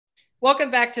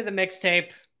Welcome back to the mixtape.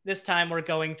 This time we're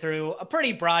going through a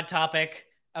pretty broad topic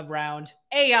around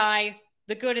AI,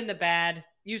 the good and the bad,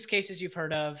 use cases you've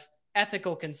heard of,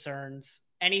 ethical concerns,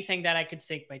 anything that I could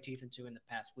sink my teeth into in the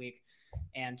past week.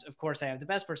 And of course, I have the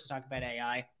best person to talk about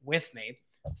AI with me.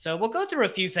 So we'll go through a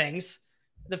few things.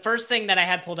 The first thing that I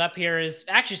had pulled up here is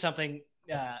actually something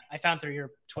I found through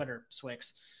your Twitter,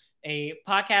 Swyx, a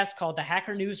podcast called the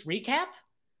hackernews Recap,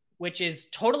 which is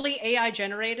totally AI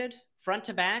generated front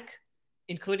to back,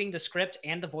 including the script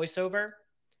and the voiceover.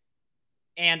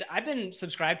 And I've been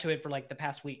subscribed to it for like the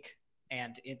past week,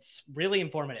 and it's really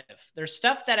informative. There's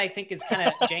stuff that I think is kind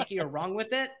of janky or wrong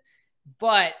with it,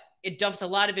 but it dumps a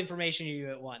lot of information to you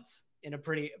at once in a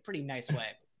pretty nice way.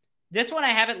 This one I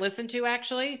haven't listened to,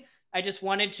 actually. I just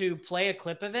wanted to play a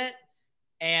clip of it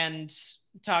and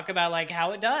talk about like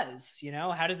how it does, you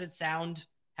know, how does it sound?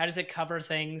 How does it cover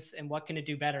things, and what can it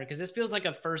do better? Because this feels like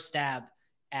a first stab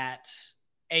at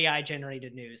AI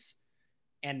generated news,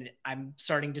 and I'm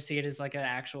starting to see it as like an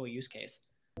actual use case.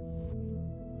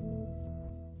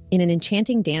 In an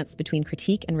enchanting dance between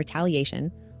critique and retaliation,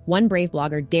 one brave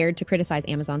blogger dared to criticize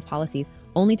Amazon's policies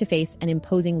only to face an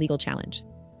imposing legal challenge.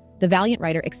 The valiant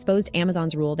writer exposed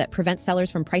Amazon's rule that prevents sellers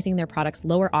from pricing their products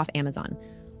lower off Amazon,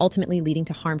 ultimately leading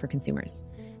to harm for consumers.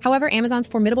 However, Amazon's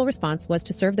formidable response was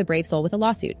to serve the brave soul with a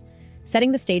lawsuit,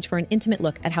 setting the stage for an intimate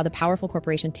look at how the powerful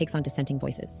corporation takes on dissenting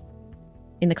voices.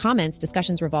 In the comments,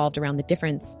 discussions revolved around the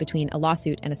difference between a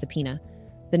lawsuit and a subpoena,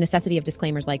 the necessity of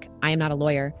disclaimers like, "I am not a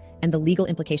lawyer," and the legal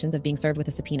implications of being served with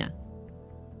a subpoena.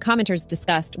 Commenters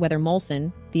discussed whether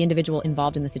Molson, the individual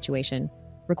involved in the situation,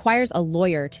 requires a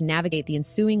lawyer to navigate the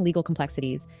ensuing legal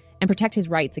complexities and protect his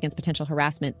rights against potential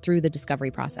harassment through the discovery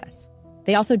process.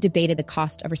 They also debated the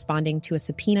cost of responding to a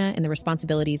subpoena and the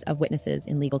responsibilities of witnesses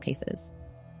in legal cases.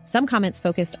 Some comments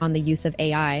focused on the use of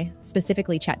AI,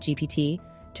 specifically ChatGPT,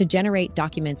 to generate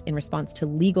documents in response to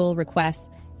legal requests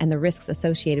and the risks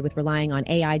associated with relying on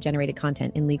AI-generated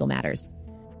content in legal matters.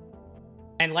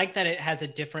 I like that it has a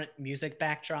different music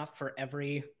backdrop for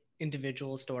every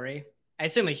individual story. I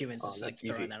assume a human's just like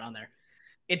throwing that on there.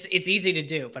 It's easy to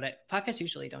do, but podcasts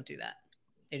usually don't do that.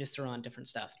 They just throw on different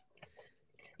stuff.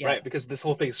 Yeah. Right, because this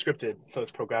whole thing is scripted, so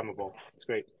it's programmable. It's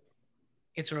great.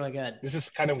 It's really good. This is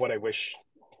kind of what I wish,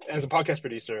 as a podcast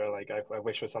producer, like I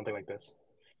wish was something like this.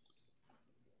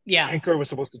 Yeah. Anchor was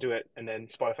supposed to do it, and then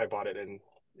Spotify bought it, and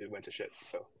it went to shit.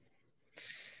 So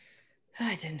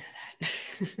I didn't know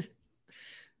that.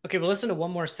 Okay, we'll listen to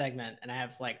one more segment, and I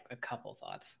have like a couple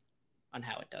thoughts on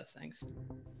how it does things.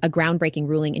 A groundbreaking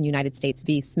ruling in United States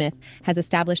v. Smith has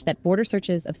established that border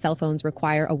searches of cell phones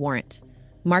require a warrant,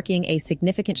 marking a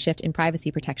significant shift in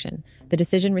privacy protection. The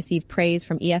decision received praise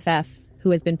from EFF, who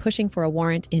has been pushing for a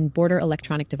warrant in border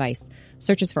electronic device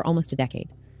searches for almost a decade.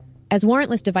 As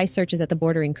warrantless device searches at the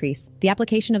border increase, the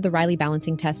application of the Riley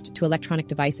balancing test to electronic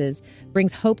devices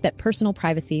brings hope that personal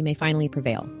privacy may finally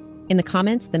prevail. In the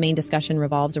comments, the main discussion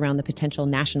revolves around the potential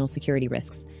national security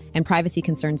risks and privacy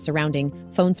concerns surrounding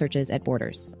phone searches at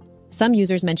borders. Some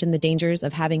users mention the dangers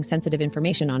of having sensitive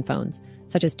information on phones,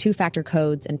 such as two-factor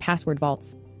codes and password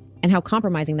vaults, and how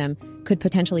compromising them could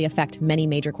potentially affect many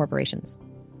major corporations.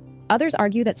 Others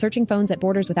argue that searching phones at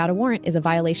borders without a warrant is a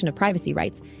violation of privacy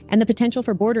rights, and the potential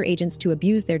for border agents to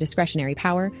abuse their discretionary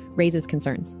power raises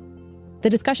concerns. The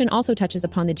discussion also touches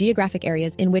upon the geographic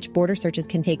areas in which border searches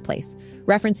can take place,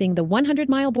 referencing the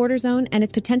 100-mile border zone and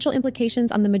its potential implications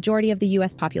on the majority of the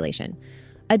U.S. population.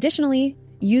 Additionally,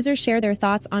 users share their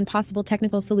thoughts on possible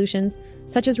technical solutions,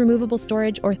 such as removable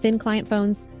storage or thin client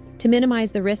phones, to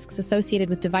minimize the risks associated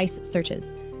with device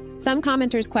searches. Some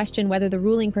commenters question whether the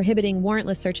ruling prohibiting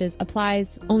warrantless searches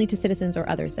applies only to citizens or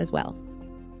others as well.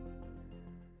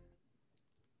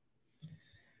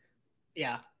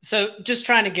 Yeah. So just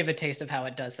trying to give a taste of how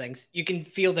it does things. You can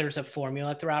feel there's a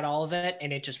formula throughout all of it,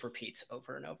 and it just repeats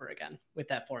over and over again with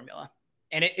that formula.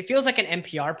 And it feels like an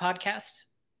NPR podcast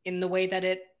in the way that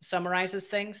it summarizes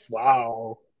things.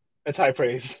 Wow. That's high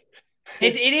praise.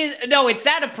 It is. No, it's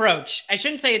that approach. I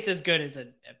shouldn't say it's as good as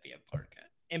an NPR podcast.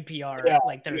 NPR, yeah,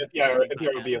 like they're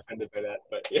NPR would be offended by that,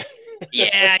 but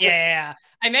yeah. yeah.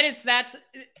 I mean, it's that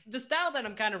the style that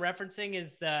I'm kind of referencing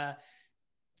is the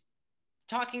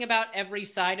talking about every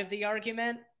side of the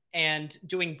argument and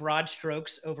doing broad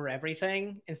strokes over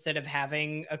everything instead of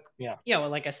having a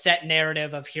like a set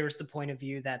narrative of here's the point of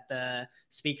view that the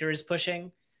speaker is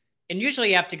pushing. And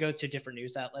usually you have to go to different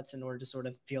news outlets in order to sort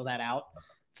of feel that out.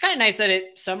 It's kind of nice that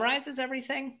it summarizes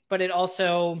everything, but it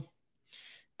also,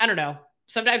 I don't know.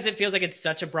 Sometimes it feels like it's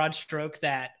such a broad stroke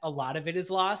that a lot of it is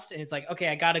lost. And it's like, okay,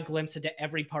 I got a glimpse into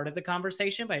every part of the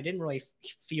conversation, but I didn't really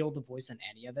feel the voice in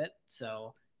any of it.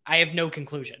 So I have no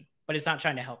conclusion but it's not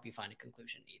trying to help you find a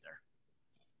conclusion either.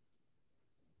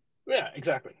 Yeah,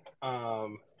 exactly.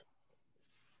 For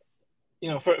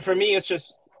me,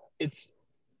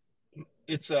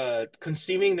 it's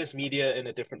consuming this media in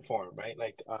a different form, right?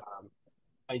 Like,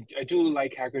 I do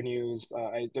like Hacker News.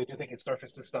 I do think it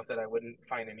surfaces stuff that I wouldn't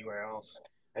find anywhere else.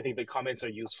 I think the comments are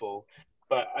useful,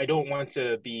 but I don't want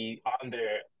to be on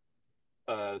there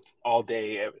all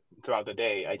day throughout the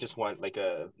day. I just want like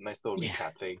a nice little Yeah.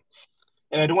 recap thing.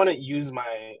 And I don't want to use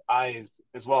my eyes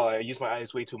as well. I use my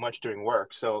eyes way too much during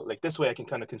work. So like this way I can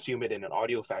kind of consume it in an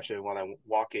audio fashion while I'm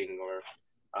walking or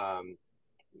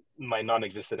my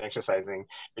non-existent exercising,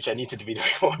 which I need to be doing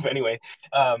more of anyway.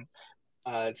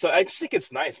 So I just think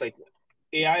it's nice. Like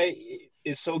AI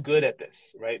is so good at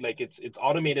this, right? Like it's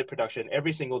automated production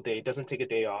every single day. It doesn't take a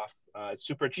day off. It's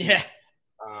super cheap. Yeah.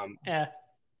 Um, Yeah.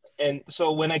 and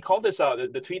so when I called this out,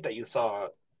 the tweet that you saw,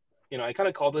 I kind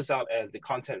of called this out as the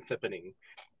content flippening,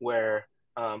 where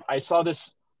I saw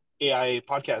this AI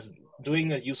podcast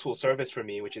doing a useful service for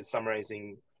me, which is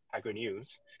summarizing Hacker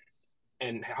News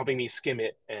and helping me skim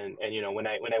it. And when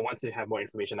I want to have more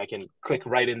information, I can click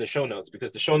right in the show notes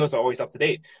because the show notes are always up to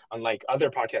date, unlike other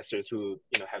podcasters who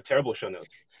have terrible show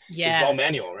notes. This is all Yes.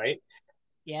 manual, right?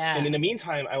 Yeah. And in the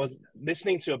meantime, I was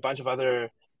listening to a bunch of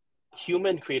other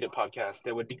human created podcasts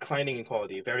that were declining in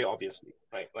quality very obviously,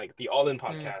 right? Like the All In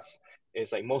podcast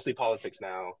is like mostly politics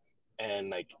now, and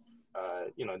like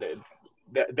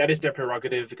that is their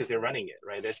prerogative because they're running it,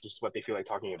 right? That's just what they feel like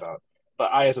talking about.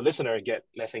 But I, as a listener, get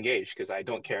less engaged because I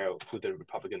don't care who the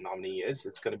Republican nominee is.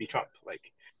 It's going to be Trump.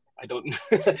 Like, I don't,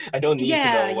 I don't need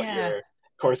to know what your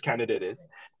course candidate is.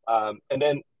 And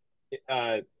then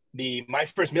the My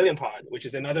First Million pod, which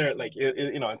is another like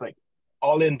it's like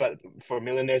All In but for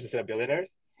millionaires instead of billionaires.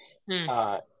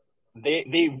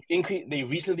 They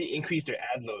recently increased their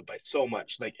ad load by so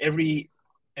much. Like every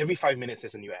 5 minutes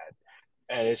there's a new ad,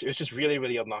 and it's just really,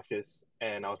 really obnoxious.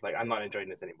 And I was like, I'm not enjoying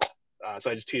this anymore.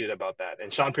 So I just tweeted about that.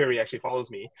 And Sean Perry actually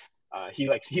follows me.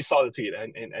 He saw the tweet,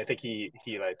 and I think he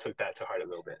like took that to heart a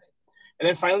little bit. And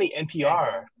then finally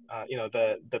NPR,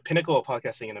 the pinnacle of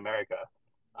podcasting in America,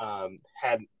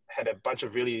 had a bunch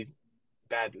of really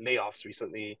bad layoffs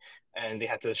recently, and they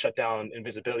had to shut down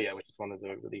Invisibilia, which is one of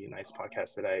the really nice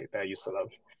podcasts that I used to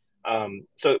love.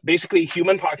 So basically,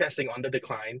 human podcasting on the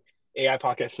decline, AI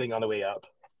podcasting on the way up.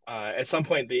 At some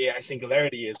point, the AI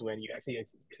singularity is when you actually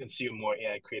consume more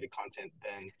AI created content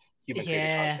than human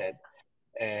created content.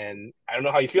 And I don't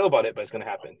know how you feel about it, but it's going to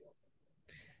happen.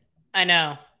 I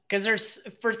know. Because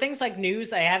for things like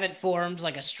news, I haven't formed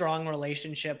like a strong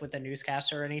relationship with the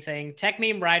newscaster or anything. Tech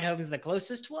Meme Ride Home is the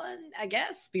closest one, I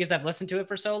guess, because I've listened to it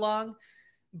for so long.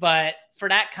 But for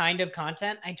that kind of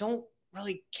content, I don't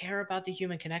really care about the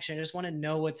human connection. I just want to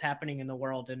know what's happening in the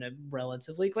world in a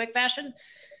relatively quick fashion.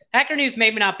 Hacker News may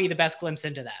not be the best glimpse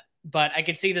into that, but I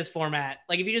could see this format.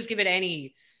 Like if you just give it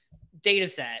any data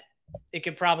set, it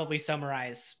could probably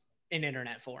summarize an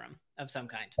internet forum of some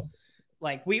kind.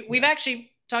 Like we've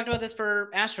actually talked about this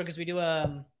for Astro because we do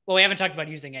we haven't talked about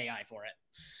using AI for it,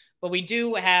 but we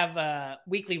do have a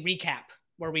weekly recap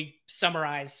where we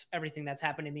summarize everything that's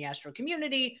happened in the Astro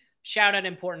community, shout out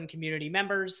important community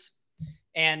members,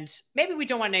 and maybe we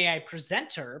don't want an AI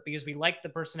presenter because we like the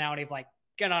personality of like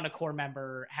get on a core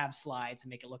member, have slides, and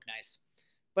make it look nice.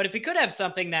 But if we could have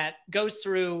something that goes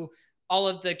through all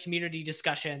of the community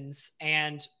discussions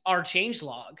and our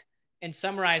changelog and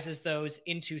summarizes those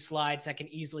into slides that can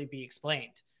easily be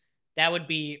explained, that would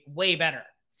be way better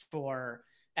for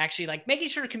actually like making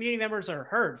sure community members are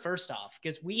heard first off,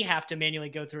 because we have to manually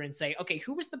go through and say, okay,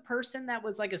 who was the person that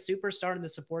was like a superstar in the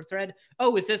support thread?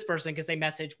 Oh, it's this person because they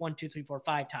messaged 1, 2, 3, 4,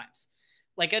 5 times.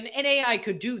 Like an AI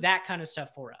could do that kind of stuff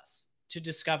for us to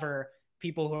discover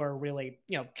people who are really,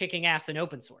 kicking ass in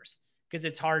open source, because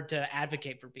it's hard to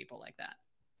advocate for people like that.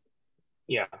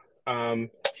 Yeah.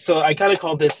 So I kind of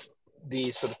call this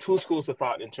the sort of two schools of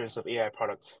thought in terms of AI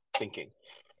products thinking.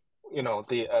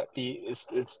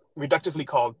 It's reductively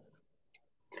called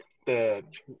the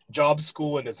Jobs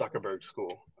School and the Zuckerberg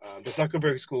School. The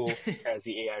Zuckerberg School has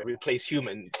the AI replace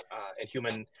human and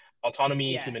human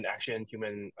autonomy, human action,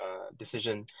 human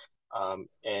decision,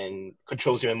 and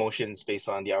controls your emotions based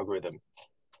on the algorithm.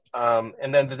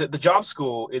 And then the Job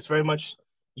School is very much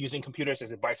using computers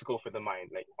as a bicycle for the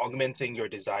mind, like augmenting your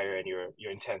desire and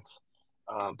your intent,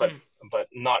 but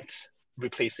not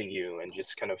replacing you and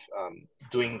just kind of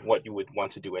doing what you would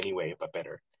want to do anyway, but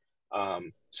better.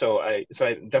 So I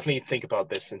definitely think about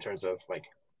this in terms of like,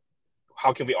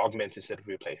 how can we augment instead of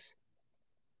replace?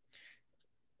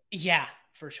 Yeah,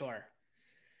 for sure.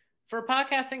 for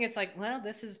podcasting, it's like, well,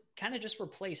 this is kind of just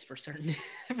replaced for certain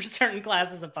for certain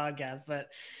classes of podcasts. But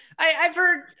I've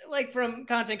heard like from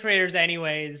content creators,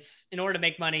 anyways, in order to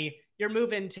make money, you're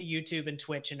moving to YouTube and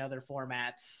Twitch and other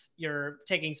formats. You're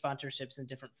taking sponsorships in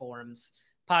different forms.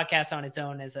 Podcasts on its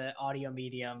own as an audio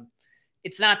medium,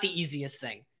 it's not the easiest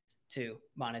thing to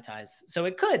monetize. So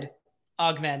it could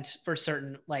augment for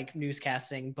certain like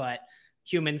newscasting, but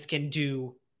humans can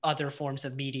do other forms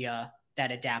of media that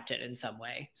adapt it in some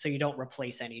way. So you don't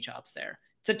replace any jobs there.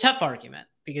 It's a tough argument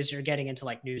because you're getting into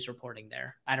like news reporting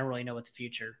there. I don't really know what the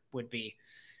future would be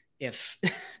if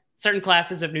certain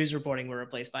classes of news reporting were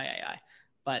replaced by AI,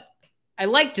 but I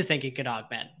like to think it could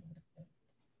augment.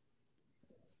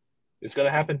 It's going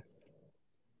to happen.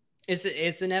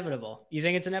 It's inevitable. You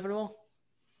think it's inevitable?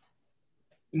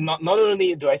 Not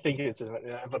only do I think it's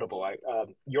inevitable,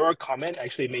 your comment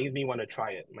actually made me want to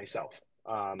try it myself.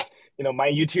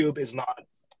 My YouTube is not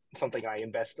something I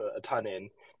invest a ton in,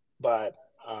 but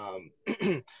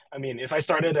I mean, if I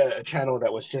started a channel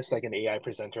that was just like an AI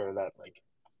presenter that like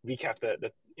recap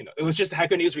it was just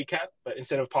Hacker News recap, but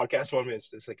instead of podcast form, it's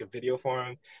just like a video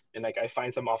form, and like I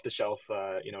find some off the shelf,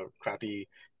 crappy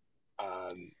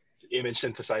image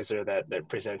synthesizer that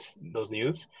presents those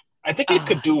news. I think it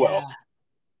could do well.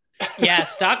 Yeah,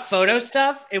 stock photo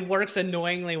stuff, it works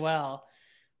annoyingly well.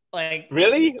 Like,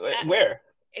 really? Where?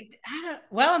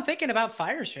 I'm thinking about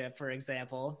Fireship, for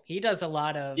example. He does a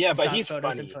lot of but he's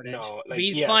photos funny. and footage. No,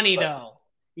 he's funny though.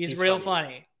 He's real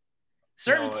funny.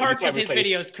 Certain parts of his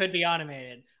videos could be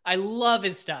automated. I love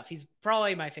his stuff. He's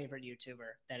probably my favorite YouTuber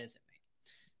that isn't me.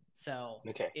 So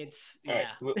it's Right.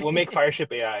 We'll make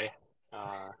Fireship AI.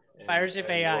 Fireship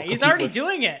AI. He's already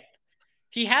doing it.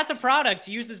 He has a product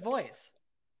to use his voice.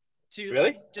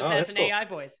 Really? Just as an cool AI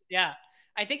voice. Yeah.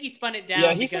 I think he spun it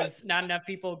down because not enough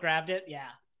people grabbed it. Yeah.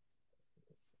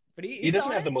 But he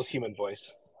doesn't have the most human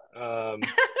voice.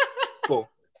 Cool.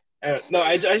 No,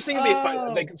 I just think it'd be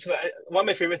fun. Like, one of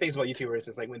my favorite things about YouTubers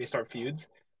is like when they start feuds,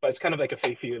 but it's kind of like a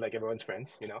fake feud, like everyone's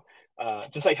friends,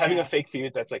 just like having a fake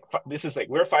feud that's like, this is like,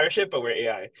 we're Fireship, but we're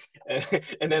AI.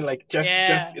 And then like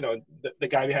Jeff, the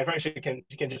guy behind Fireship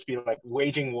can just be like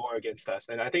waging war against us.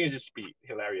 And I think it'd just be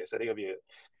hilarious. I think it'd be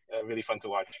really fun to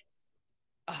watch.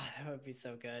 Oh, that would be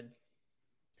so good.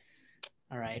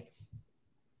 All right.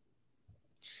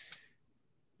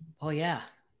 Well, yeah,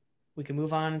 we can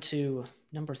move on to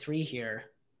number 3 here.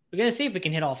 We're going to see if we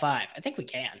can hit all 5. I think we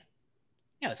can.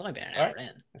 Yeah, it's only been an hour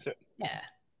in. That's it. Yeah.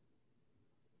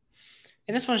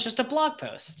 And this one's just a blog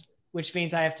post, which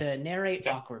means I have to narrate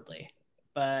awkwardly,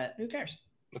 but who cares?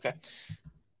 Okay.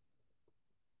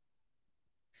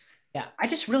 Yeah, I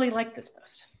just really like this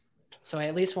post. So I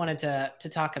at least wanted to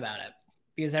talk about it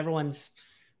because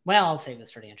I'll save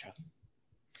this for the intro.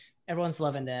 Everyone's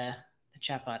loving the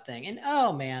chatbot thing. And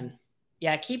oh man,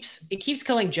 yeah, it keeps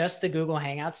killing just the Google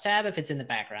Hangouts tab if it's in the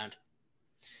background.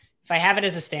 If I have it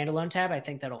as a standalone tab, I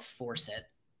think that'll force it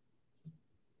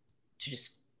to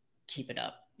just keep it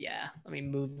up. Yeah, let me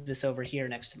move this over here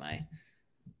next to my...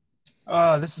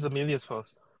 This is Amelia's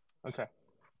post. Okay.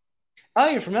 Oh,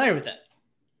 you're familiar with it?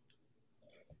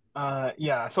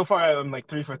 Yeah, so far I'm like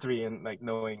 3 for 3 in like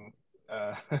knowing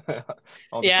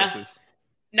all the sources.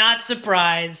 Not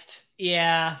surprised.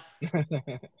 Yeah.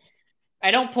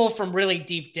 I don't pull from really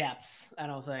deep depths, I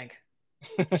don't think.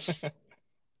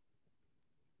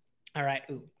 All right.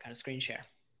 Ooh, got a screen share.